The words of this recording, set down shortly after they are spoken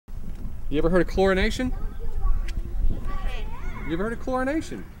You ever heard of chlorination? You ever heard of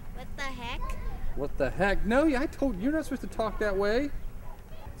chlorination? What the heck? What the heck? No, I told you, you're not supposed to talk that way.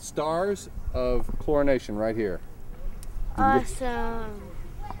 Stars of chlorination right here. Awesome.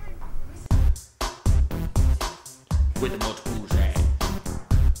 With the multiple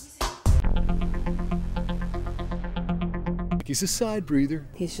He's a side breather.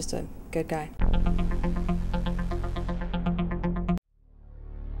 He's just a good guy.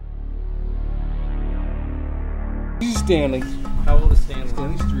 This is Stanley. How old is Stanley?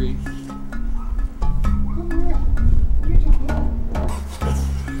 Stanley's 3.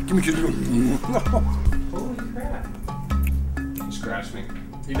 Give me your Holy crap. He scratched me.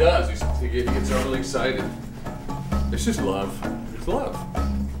 He does. He gets overly excited. It's just love. It's love.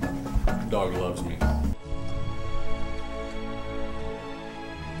 The dog loves me.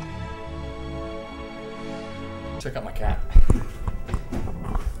 Check out my cat.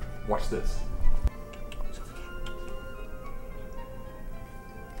 Watch this.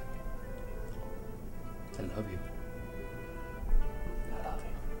 I love you. I love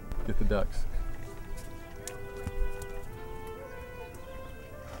you. Get the ducks.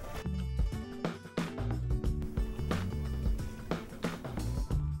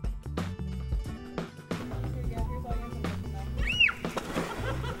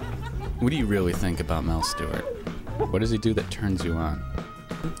 What do you really think about Mel Stewart? What does he do that turns you on?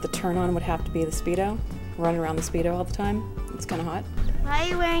 The turn on would have to be the Speedo. Running around the Speedo all the time. It's kind of hot. Why are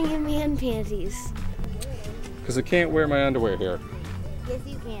you wearing your man panties? Because I can't wear my underwear here. Yes,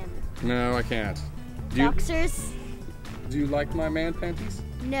 you can. No, I can't. Boxers? Do you like my man panties?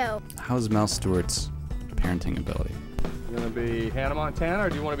 No. How's Mel Stewart's parenting ability? You gonna be Hannah Montana, or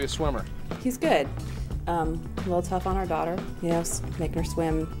do you want to be a swimmer? He's good. A little tough on our daughter. You know, making her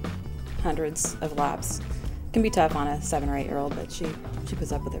swim hundreds of laps. Can be tough on a 7 or 8 year old, but she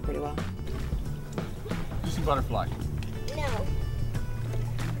puts up with it pretty well. Do some butterfly. No.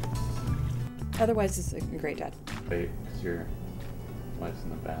 Otherwise, he's a great dad. Wait, because your wife's in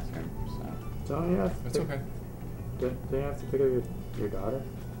the bathroom, so... Don't you have to That's okay. Don't you have to pick up your daughter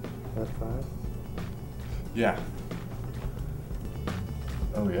at 5? Yeah.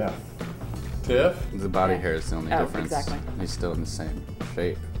 Oh yeah. Tiff? The body hair is the only Oh, difference. exactly. He's still in the same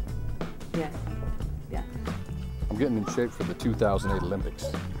shape. Yeah. Yeah. I'm getting in shape for the 2008 Olympics.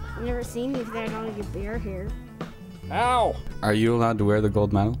 I've never seen you without all your bare hair. Ow! Are you allowed to wear the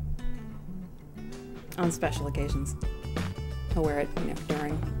gold medal? On special occasions. I'll wear it, you know,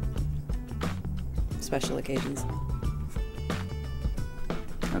 during special occasions.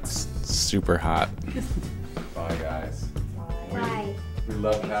 That's super hot. Bye guys. Bye. We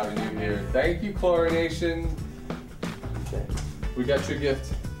love having you here. Thank you, Chlorination. Okay. We got you a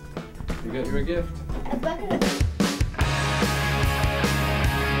gift. We got you a gift. A bucket of